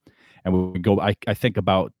 right? And we go, I think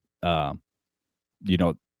about, you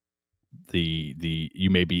know, the you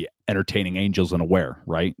may be entertaining angels unaware,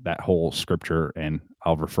 right? That whole scripture, and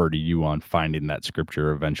I'll refer to you on finding that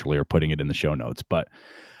scripture eventually or putting it in the show notes. But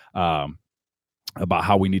about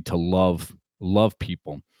how we need to love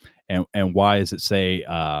people, and why does it say,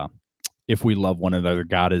 if we love one another,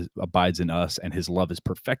 God abides in us, and his love is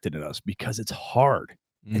perfected in us? Because it's hard.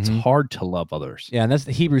 Mm-hmm. It's hard to love others. Yeah, and that's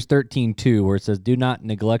the Hebrews 13:2, where it says, "Do not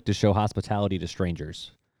neglect to show hospitality to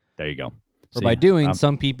strangers." There you go. For by doing,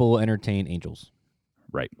 some people entertain angels.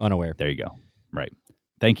 Right. Unaware. There you go. Right.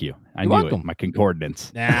 Thank you. You're welcome. It. My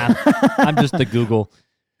concordance. Nah, I'm just the Google.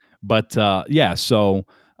 But yeah, so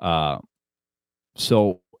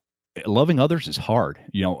loving others is hard,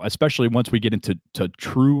 you know, especially once we get into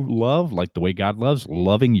true love, like the way God loves,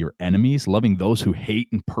 loving your enemies, loving those who hate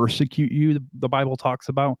and persecute you, the Bible talks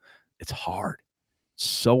about. It's hard. It's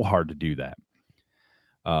so hard to do that.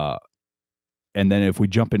 And then if we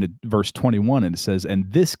jump into verse 21, and it says, "And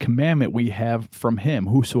this commandment we have from him,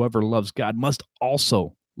 whosoever loves God must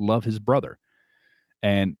also love his brother."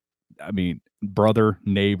 And I mean, brother,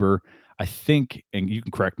 neighbor, I think, and you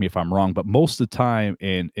can correct me if I'm wrong, but most of the time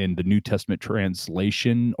in the New Testament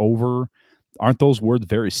translation aren't those words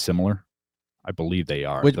very similar? I believe they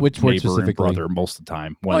are. Which word specifically? And brother most of the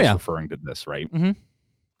time when it's referring to this, right? Mm-hmm.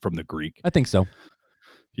 From the Greek. I think so.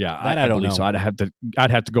 Yeah, I don't know. So I'd have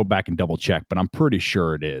to go back and double check, but I'm pretty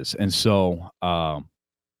sure it is. And so,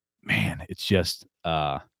 man, it's just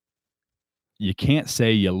you can't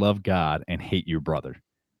say you love God and hate your brother.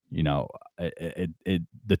 You know,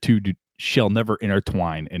 the two shall never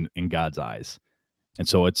intertwine in God's eyes. And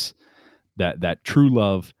so it's that true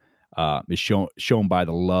love is shown by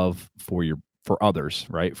the love for others,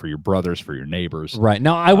 right? For your brothers, for your neighbors. Right.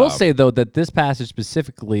 Now, I will say, though, that this passage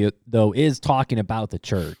specifically, though, is talking about the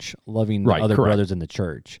church, loving other brothers in the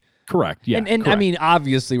church. Correct. Yeah. And correct. I mean,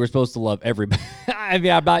 obviously, we're supposed to love everybody. I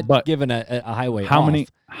mean, I'm not giving a highway off.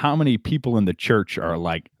 How many people in the church are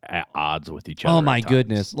like at odds with each other? Oh, my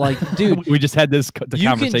goodness. Like, dude. We just had this conversation the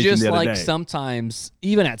other day. You can just, like, sometimes,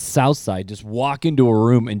 even at Southside, just walk into a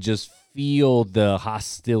room and just feel the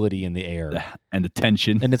hostility in the air and the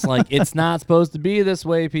tension, and it's like, it's not supposed to be this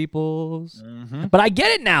way, people. Mm-hmm. But I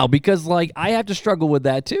get it now, because like I have to struggle with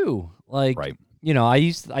that too. Like, right. You know,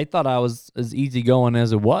 I thought I was as easygoing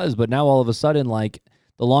as it was, but now all of a sudden, like,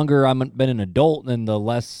 the longer I've been an adult, then the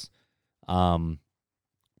less I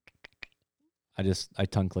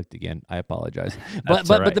tongue clicked again. I apologize. But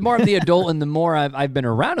the more I'm the adult and the more I've been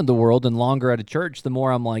around in the world and longer at a church, the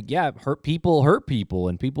more I'm like, yeah, hurt people,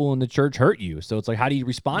 and people in the church hurt you. So it's like, how do you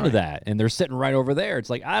respond to that? And they're sitting right over there. It's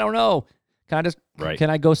like, I don't know. Can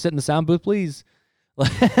I go sit in the sound booth, please?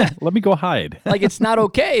 Let me go hide. Like, it's not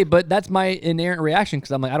okay, but that's my inherent reaction,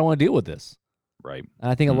 because I'm like, I don't want to deal with this. Right. And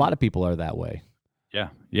I think a lot of people are that way. Yeah.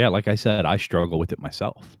 Yeah. Like I said, I struggle with it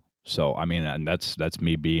myself. So, I mean, and that's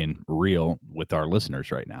me being real with our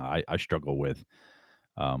listeners right now. I struggle with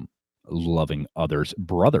loving others,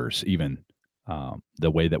 brothers, even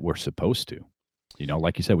the way that we're supposed to.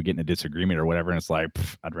 Like you said, we get in a disagreement or whatever, and it's like,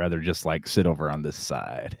 I'd rather just like sit over on this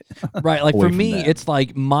side. Right. Like for me, it's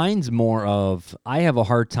like mine's more of, I have a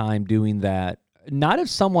hard time doing that. Not if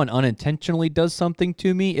someone unintentionally does something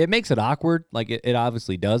to me. It makes it awkward. Like it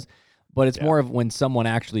obviously does. But it's more of when someone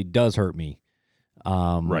actually does hurt me.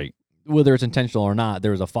 Right. Whether it's intentional or not,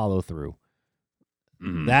 there's a follow through.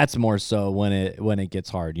 Mm-hmm. That's more so when it gets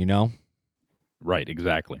hard, Right,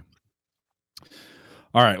 exactly.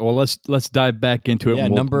 All right, well let's dive back into it. Yeah,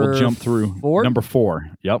 we'll jump through 4? Number 4.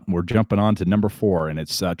 Yep, we're jumping on to number 4, and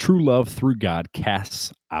it's true love through God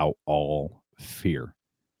casts out all fear.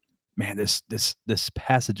 Man, this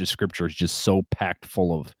passage of scripture is just so packed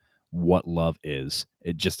full of what love is.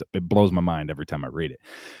 It blows my mind every time I read it.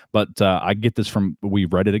 But I get this from, we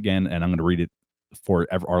read it again, and I'm going to read it for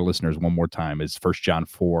our listeners one more time. It's 1 John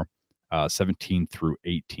 4, 17 through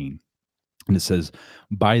 18. And it says,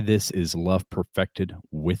 by this is love perfected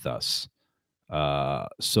with us,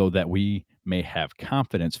 so that we may have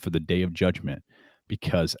confidence for the day of judgment,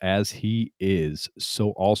 because as he is,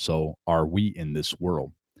 so also are we in this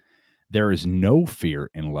world. There is no fear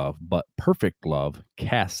in love, but perfect love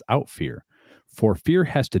casts out fear. For fear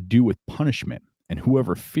has to do with punishment, and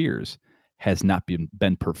whoever fears has not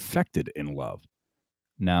been perfected in love.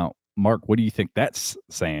 Now, Mark, what do you think that's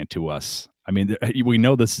saying to us? I mean, we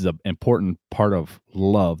know this is an important part of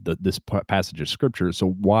love, this passage of scripture. So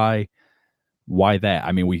why that?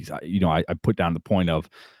 I mean, I put down the point of,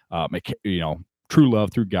 true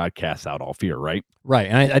love through God casts out all fear, right? Right.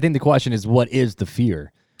 And I think the question is, what is the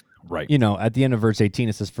fear? Right. At the end of verse 18,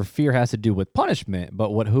 it says, for fear has to do with punishment,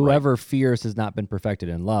 but whoever fears has not been perfected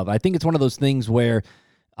in love. I think it's one of those things where,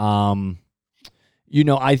 I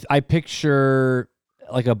picture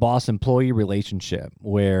like a boss-employee relationship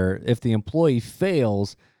where if the employee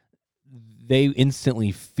fails, they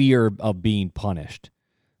instantly fear of being punished.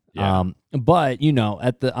 Yeah. But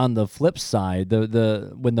on the flip side,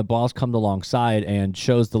 the when the boss comes alongside and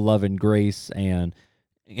shows the love and grace and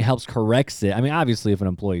helps corrects it. I mean, obviously, if an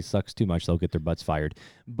employee sucks too much, they'll get their butts fired.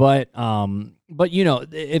 But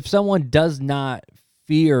if someone does not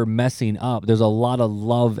fear messing up, there's a lot of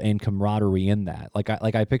love and camaraderie in that. Like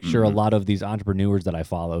I picture a lot of these entrepreneurs that I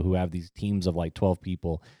follow who have these teams of like 12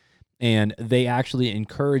 people, and they actually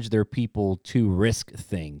encourage their people to risk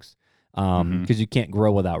things. Because you can't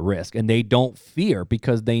grow without risk, and they don't fear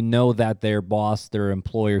because they know that their boss, their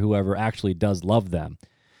employer, whoever actually does love them.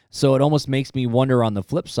 So it almost makes me wonder on the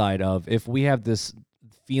flip side of, if we have this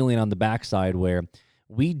feeling on the backside where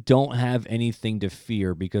we don't have anything to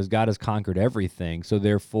fear because God has conquered everything. So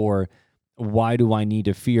therefore, why do I need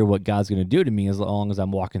to fear what God's going to do to me as long as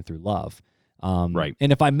I'm walking through love? Right.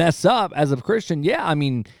 And if I mess up as a Christian, I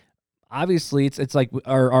mean, obviously it's like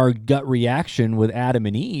our gut reaction with Adam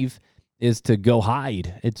and Eve is to go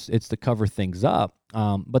hide. It's to cover things up.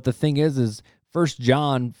 But the thing is 1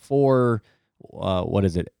 John 4,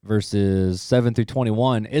 verses 7 through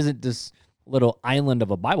 21 isn't this little island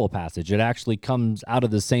of a Bible passage. It actually comes out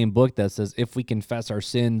of the same book that says, if we confess our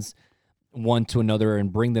sins one to another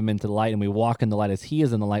and bring them into the light, and we walk in the light as he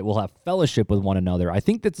is in the light, we'll have fellowship with one another. I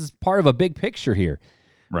think this is part of a big picture here.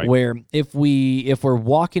 Right. Where if we're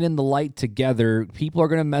walking in the light together, people are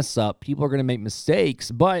going to mess up, people are going to make mistakes,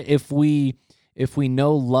 but if we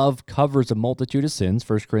know love covers a multitude of sins,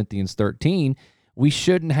 1 Corinthians 13, we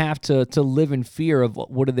shouldn't have to live in fear of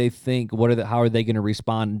what do they think, how are they going to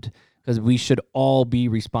respond, because we should all be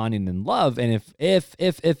responding in love. And if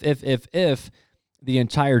the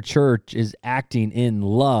entire church is acting in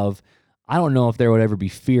love, I don't know if there would ever be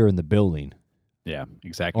fear in the building. Yeah,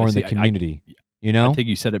 exactly. Or in the community. I think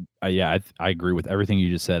you said it. I agree with everything you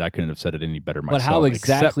just said. I couldn't have said it any better myself. But how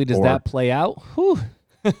exactly does that play out? Whew.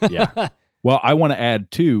 Yeah. Well, I want to add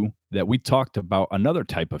too that we talked about another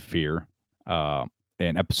type of fear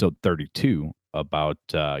in episode 32 about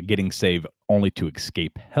getting saved only to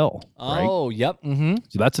escape hell. Oh, right? Yep. Mm-hmm.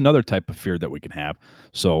 So that's another type of fear that we can have.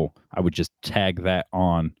 So I would just tag that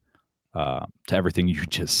on to everything you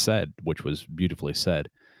just said, which was beautifully said.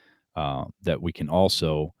 That we can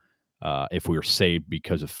also, if we are saved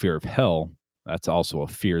because of fear of hell, that's also a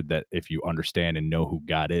fear that if you understand and know who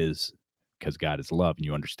God is, because God is love, and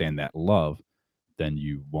you understand that love, then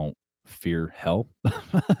you won't fear hell.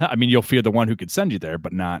 I mean, you'll fear the one who could send you there,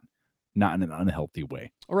 but not in an unhealthy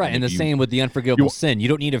way. Right. And the same with the unforgivable sin. You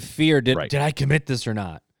don't need to fear, did I commit this or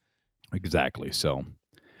not? Exactly. So,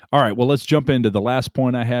 all right, well, let's jump into the last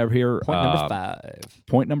point I have here. Point number 5.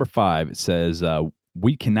 Point number 5, it says,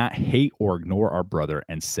 we cannot hate or ignore our brother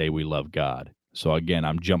and say we love God. So again,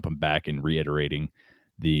 I'm jumping back and reiterating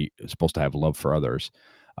it's supposed to have love for others.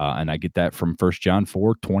 And I get that from 1 John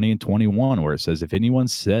 4:20 and 21, where it says, if anyone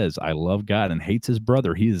says, I love God and hates his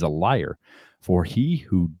brother, he is a liar. For he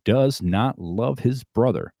who does not love his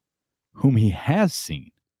brother, whom he has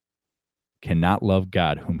seen, cannot love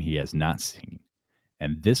God, whom he has not seen.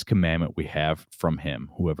 And this commandment we have from him,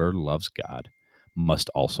 whoever loves God must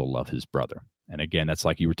also love his brother. And again, that's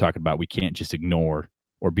like you were talking about. We can't just ignore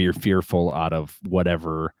or be fearful out of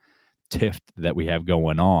whatever tiff that we have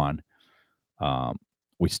going on.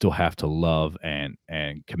 We still have to love and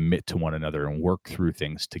commit to one another and work through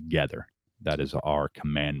things together. That is our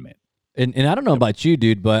commandment. And I don't know about you,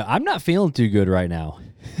 dude, but I'm not feeling too good right now.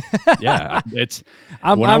 Yeah,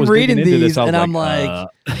 I'm reading these and I'm like,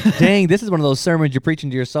 dang, this is one of those sermons you're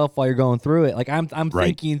preaching to yourself while you're going through it. Like I'm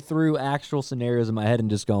thinking through actual scenarios in my head and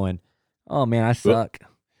just going, oh man, I suck.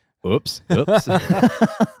 Oops.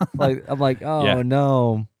 Like I'm like, oh yeah,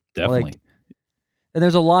 no, definitely. Like, and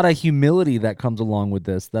there's a lot of humility that comes along with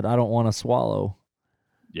this that I don't want to swallow.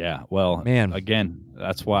 Yeah, well, man, again,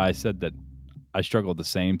 that's why I said that I struggled the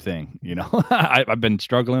same thing. You know, I've been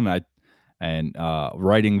struggling. And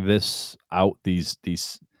writing this out, these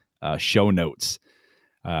show notes,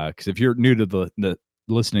 because if you're new to the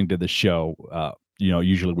listening to the show,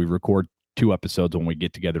 usually we record 2 episodes when we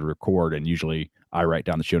get together to record, and usually I write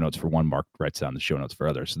down the show notes for one, Mark writes down the show notes for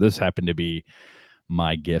others. So this happened to be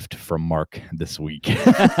my gift from Mark this week.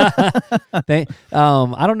 I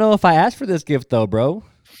don't know if I asked for this gift though, bro.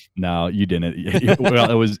 No, you didn't. Well,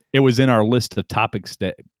 it was in our list of topics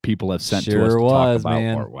that people have sent to us to talk about,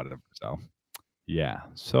 man, or whatever. So yeah,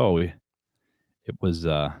 so it was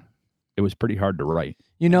pretty hard to write.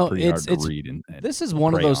 It's hard to read. And this is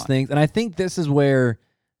one of those things, and I think this is where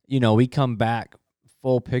we come back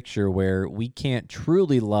full picture, where we can't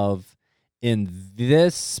truly love in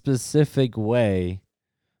this specific way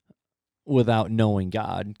without knowing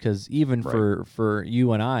God, because even for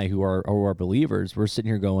you and I who are believers, we're sitting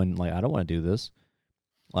here going like, I don't want to do this.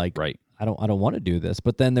 Like, I don't want to do this.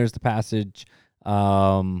 But then there's the passage,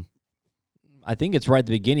 I think it's right at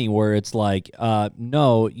the beginning, where it's like,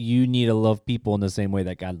 no, you need to love people in the same way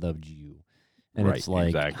that God loved you. And it's like,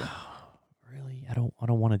 exactly. Really, I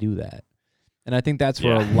don't want to do that. And I think that's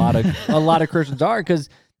where a lot of Christians are, because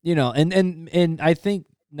and I think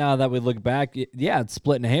now that we look back, it's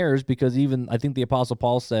splitting hairs, because even I think the Apostle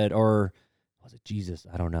Paul said, or was it Jesus?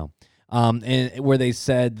 I don't know. And where they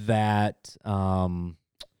said that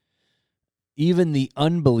even the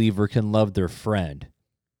unbeliever can love their friend,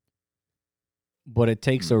 but it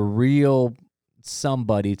takes a real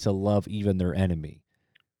somebody to love even their enemy.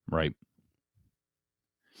 Right.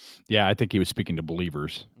 Yeah, I think he was speaking to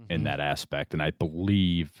believers in that aspect, and I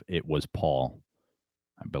believe it was Paul.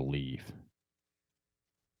 I believe.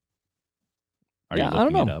 Are you looking I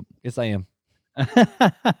don't know. It up? Yes, I am.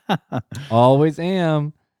 Always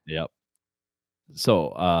am. Yep.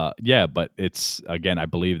 So, but it's, again, I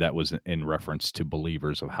believe that was in reference to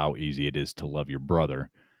believers of how easy it is to love your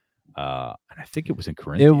brother. And I think it was in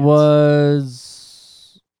Corinthians. It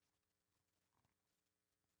was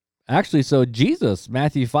actually, so Jesus,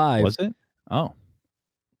 Matthew 5. Was it? Oh.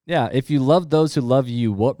 Yeah, if you love those who love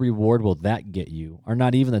you, what reward will that get you? Are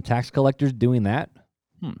not even the tax collectors doing that?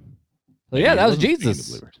 So yeah, that was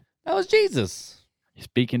Jesus. That was Jesus.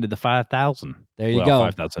 Speaking to the 5,000. There you go.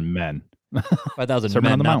 5,000 men. 5,000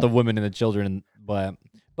 men, not the women and the children. But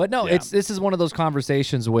no, this is one of those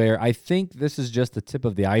conversations where I think this is just the tip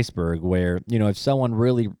of the iceberg, where, if someone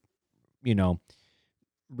really,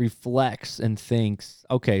 reflects and thinks,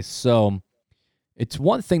 okay, so it's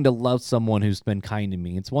one thing to love someone who's been kind to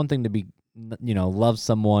me. It's one thing to be, love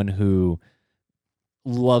someone who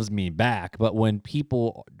loves me back. But when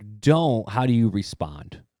people don't, how do you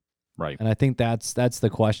respond? Right. And I think that's the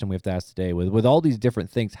question we have to ask today. With all these different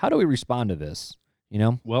things, how do we respond to this?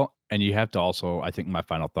 Well, and you have to also, I think my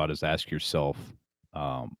final thought is, ask yourself,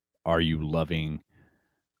 are you loving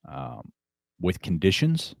with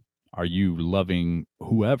conditions? Are you loving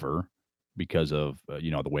whoever because of,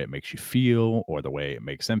 the way it makes you feel, or the way it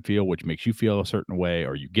makes them feel, which makes you feel a certain way,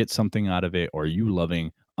 or you get something out of it? Or are you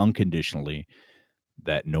loving unconditionally,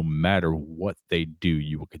 that no matter what they do,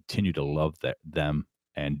 you will continue to love them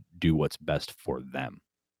and do what's best for them?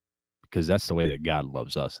 Because that's the way that God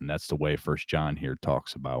loves us. And that's the way 1 John here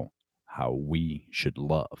talks about how we should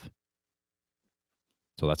love.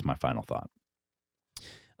 So that's my final thought.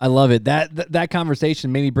 I love it. That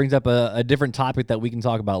conversation maybe brings up a different topic that we can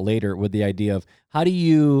talk about later, with the idea of how do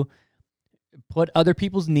you put other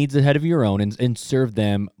people's needs ahead of your own and serve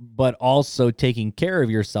them, but also taking care of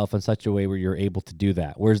yourself in such a way where you're able to do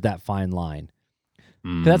that. Where's that fine line?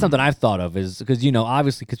 Because that's something I've thought of, is because,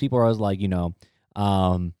 obviously, because people are always like,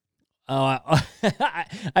 I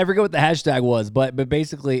forget what the hashtag was, but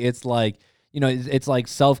basically it's like, it's like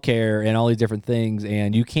self-care and all these different things,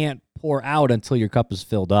 and you can't pour out until your cup is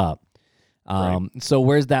filled up. So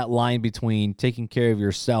where's that line between taking care of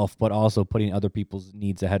yourself but also putting other people's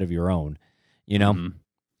needs ahead of your own? Because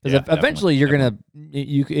eventually you're gonna,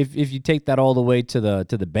 if you take that all the way to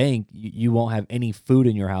the bank, you won't have any food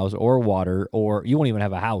in your house or water, or you won't even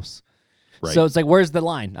have a house. Right. So it's like, where's the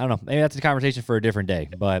line? I don't know. Maybe that's a conversation for a different day.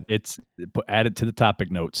 But add it to the topic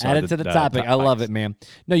notes. Add it to the topic. I love it, man.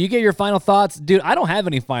 No, you get your final thoughts, dude. I don't have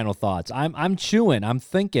any final thoughts. I'm chewing. I'm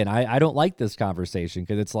thinking. I don't like this conversation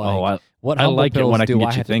because it's like, what humble like pills it when I do can get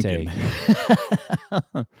I you have thinking. to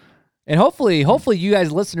take? And hopefully you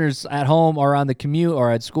guys listeners at home or on the commute or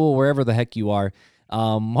at school, wherever the heck you are,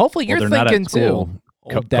 hopefully you're thinking too.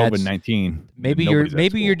 COVID-19. Maybe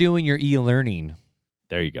you're doing your e-learning.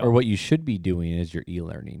 There you go. Or what you should be doing is your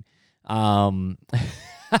e-learning. Who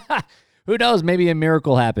knows? Maybe a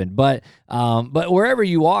miracle happened. But wherever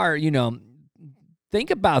you are,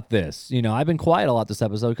 think about this. I've been quiet a lot this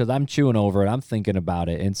episode because I'm chewing over it. I'm thinking about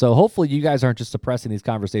it. And so hopefully you guys aren't just suppressing these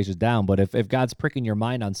conversations down. But if God's pricking your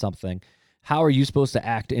mind on something, how are you supposed to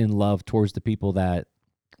act in love towards the people that,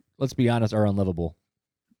 let's be honest, are unlivable?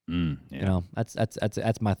 That's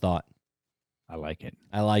my thought. I like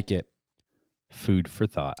it. Food for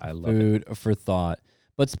thought. I love it. Food for thought.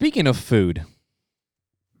 But speaking of food,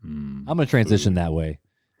 I'm going to transition that way.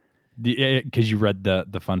 Because you read the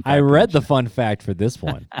fun fact. I read the fun fact for this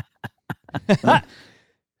one. But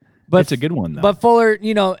it's a good one, though. But Fuller,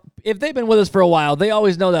 if they've been with us for a while, they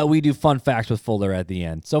always know that we do fun facts with Fuller at the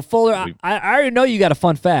end. So, Fuller, I already know you got a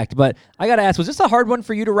fun fact, but I got to ask, was this a hard one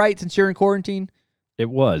for you to write since you're in quarantine? It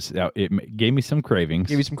was. It gave me some cravings.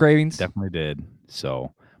 Definitely did.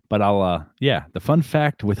 So... But I'll, the fun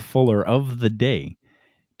fact with Fuller of the day.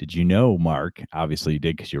 Did you know, Mark? Obviously you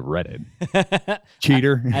did because you read it.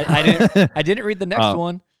 Cheater. I didn't read the next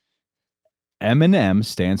one. M&M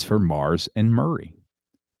stands for Mars and Murray.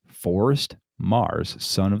 Forrest Mars,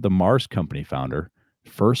 son of the Mars Company founder,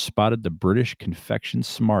 first spotted the British confection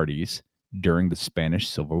Smarties during the Spanish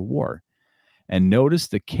Civil War and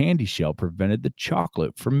noticed the candy shell prevented the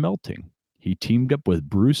chocolate from melting. He teamed up with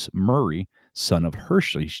Bruce Murray, son of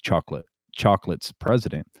Hershey's Chocolate's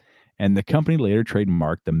president, and the company later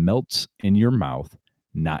trademarked the melts in your mouth,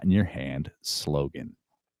 not in your hand slogan.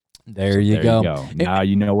 There you go. Now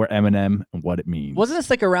you know where M&M and what it means. Wasn't this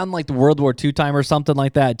like around like the World War II time or something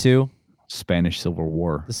like that too? Spanish Civil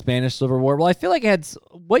War. The Spanish Civil War. Well, I feel like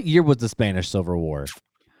what year was the Spanish Civil War?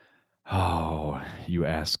 Oh, you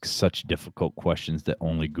ask such difficult questions that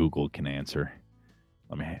only Google can answer.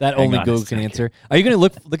 Only Google can answer. Are you going to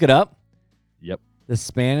look it up? Yep. The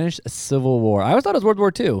Spanish Civil War. I always thought it was World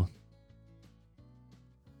War II.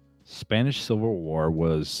 Spanish Civil War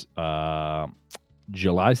was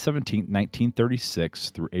July 17th,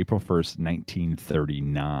 1936 through April 1st,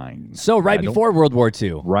 1939. So right before World War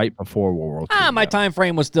II. Right before World War II. My time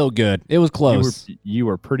frame was still good. It was close. You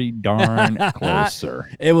were pretty darn close, sir.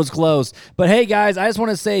 It was close. But hey, guys, I just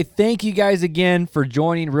want to say thank you guys again for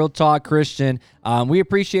joining Real Talk Christian. We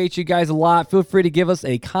appreciate you guys a lot. Feel free to give us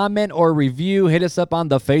a comment or review. Hit us up on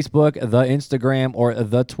the Facebook, the Instagram, or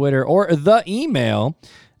the Twitter, or the email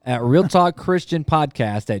at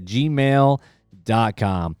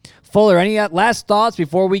realtalkchristianpodcast@gmail.com. Fuller, any last thoughts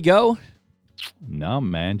before we go? No,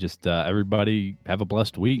 man. Just everybody have a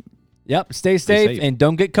blessed week. Yep. Stay safe and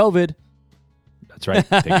don't get COVID. That's right.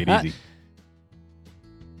 Take it easy.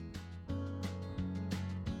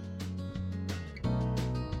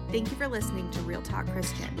 Thank you for listening to Real Talk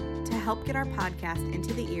Christian. To help get our podcast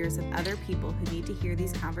into the ears of other people who need to hear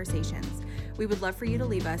these conversations, we would love for you to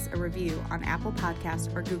leave us a review on Apple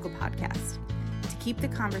Podcasts or Google Podcasts. To keep the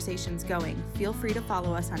conversations going, feel free to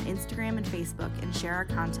follow us on Instagram and Facebook and share our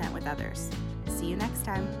content with others. See you next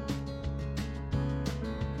time.